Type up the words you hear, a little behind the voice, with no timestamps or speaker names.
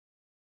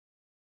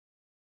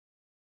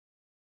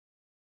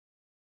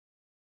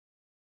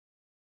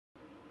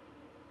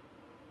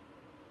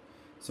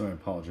So I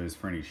apologize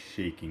for any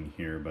shaking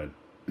here, but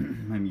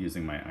I'm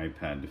using my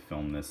iPad to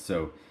film this.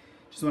 So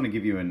just want to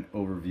give you an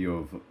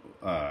overview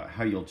of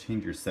how you'll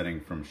change your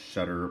setting from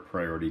shutter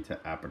priority to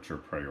aperture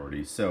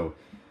priority. So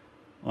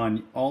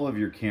on all of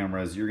your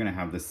cameras, you're going to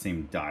have the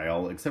same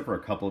dial, except for a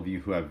couple of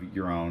you who have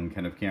your own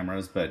kind of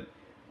cameras. But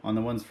on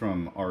the ones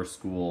from our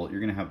school,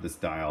 you're going to have this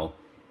dial.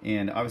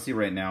 And obviously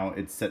right now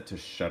it's set to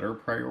shutter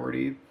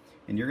priority.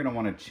 And you're going to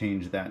want to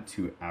change that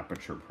to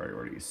aperture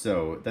priority.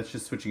 So that's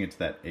just switching it to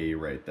that A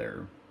right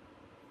there.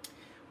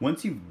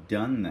 Once you've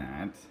done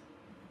that,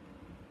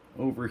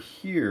 over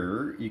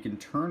here you can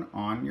turn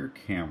on your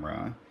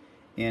camera,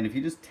 and if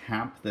you just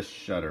tap the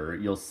shutter,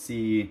 you'll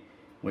see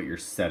what your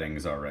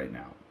settings are right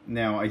now.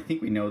 Now, I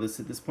think we know this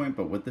at this point,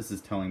 but what this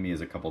is telling me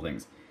is a couple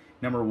things.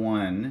 Number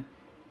one,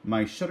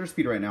 my shutter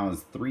speed right now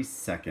is 3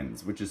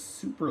 seconds, which is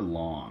super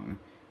long.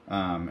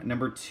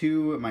 Number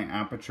two, my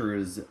aperture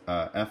is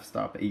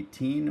f-stop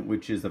 18,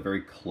 which is a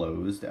very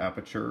closed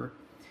aperture.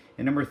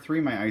 And number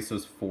three, my ISO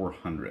is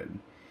 400.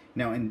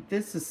 Now in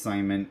this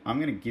assignment, I'm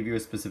going to give you a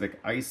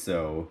specific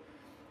ISO,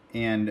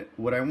 and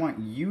what I want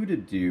you to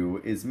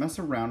do is mess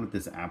around with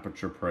this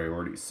aperture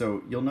priority.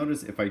 So you'll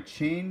notice if I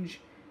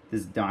change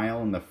this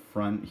dial in the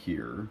front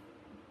here,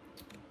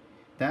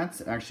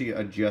 that's actually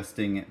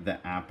adjusting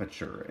the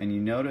aperture. And you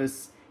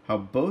notice how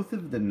both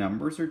of the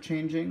numbers are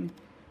changing,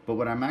 but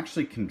what I'm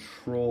actually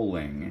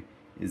controlling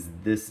is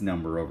this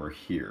number over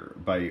here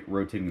by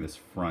rotating this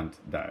front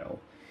dial.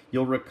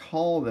 You'll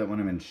recall that when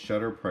I'm in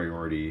shutter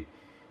priority,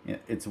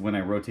 it's when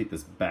I rotate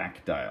this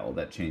back dial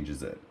that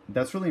changes it.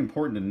 That's really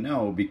important to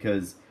know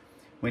because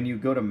when you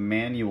go to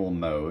manual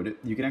mode,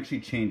 you can actually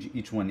change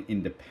each one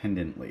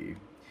independently.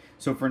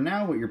 So for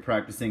now, what you're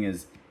practicing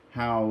is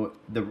how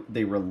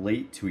they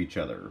relate to each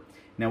other.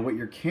 Now what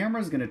your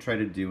camera is going to try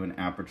to do in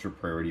aperture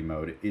priority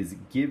mode is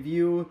give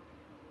you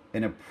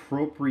an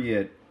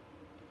appropriate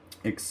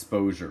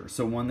exposure,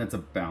 so one that's a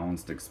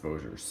balanced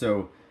exposure.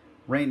 So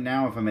right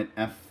now, if I'm at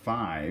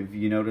f5,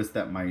 you notice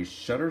that my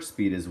shutter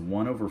speed is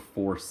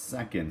 1/4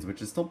 seconds,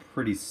 which is still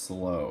pretty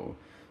slow.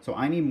 So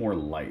I need more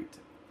light.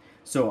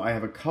 So I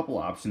have a couple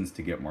options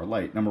to get more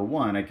light. Number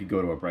one, I could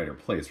go to a brighter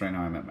place. Right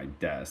now I'm at my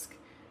desk,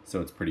 so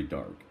it's pretty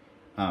dark.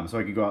 So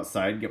I could go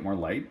outside, get more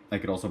light. I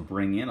could also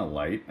bring in a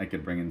light. I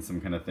could bring in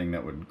some kind of thing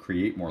that would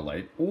create more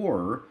light.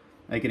 Or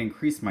I can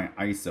increase my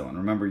ISO. And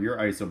remember, your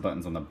ISO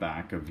button's on the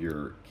back of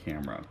your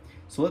camera.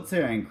 So let's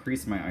say I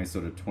increase my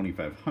ISO to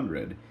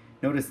 2500.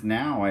 Notice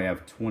now I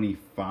have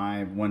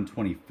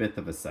 1/25th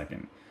of a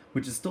second,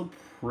 which is still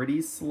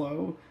pretty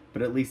slow,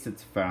 but at least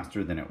it's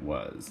faster than it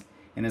was.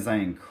 And as I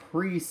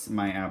increase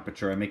my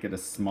aperture, I make it a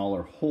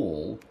smaller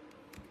hole.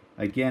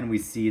 Again, we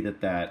see that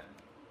that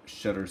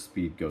shutter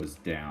speed goes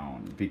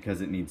down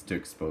because it needs to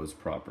expose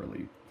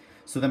properly.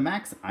 So the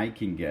max I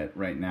can get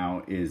right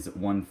now is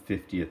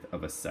 1/50th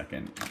of a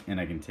second, and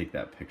I can take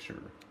that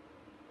picture.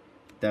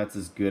 That's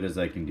as good as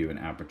I can do in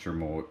aperture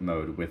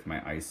mode with my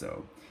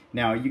ISO.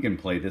 Now you can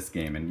play this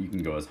game and you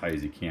can go as high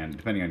as you can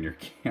depending on your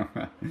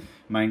camera.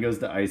 Mine goes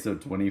to ISO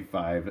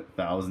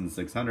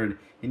 25,600,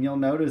 and you'll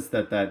notice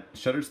that that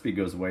shutter speed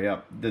goes way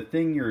up. The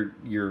thing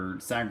you're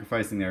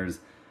sacrificing there is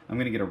I'm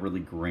going to get a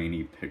really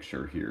grainy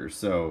picture here.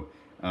 So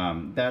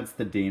that's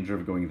the danger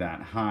of going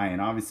that high.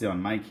 And obviously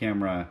on my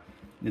camera,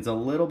 it's a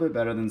little bit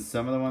better than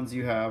some of the ones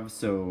you have,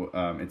 so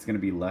it's going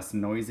to be less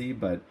noisy,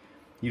 but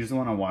you just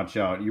want to watch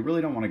out. You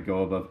really don't want to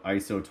go above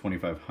ISO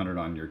 2500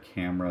 on your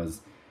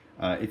cameras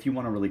if you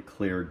want a really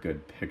clear,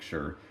 good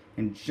picture.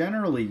 And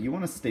generally, you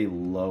want to stay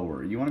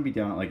lower. You want to be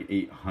down at like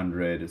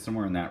 800,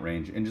 somewhere in that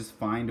range, and just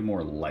find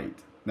more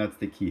light. That's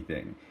the key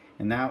thing.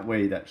 And that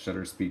way, that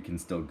shutter speed can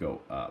still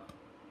go up.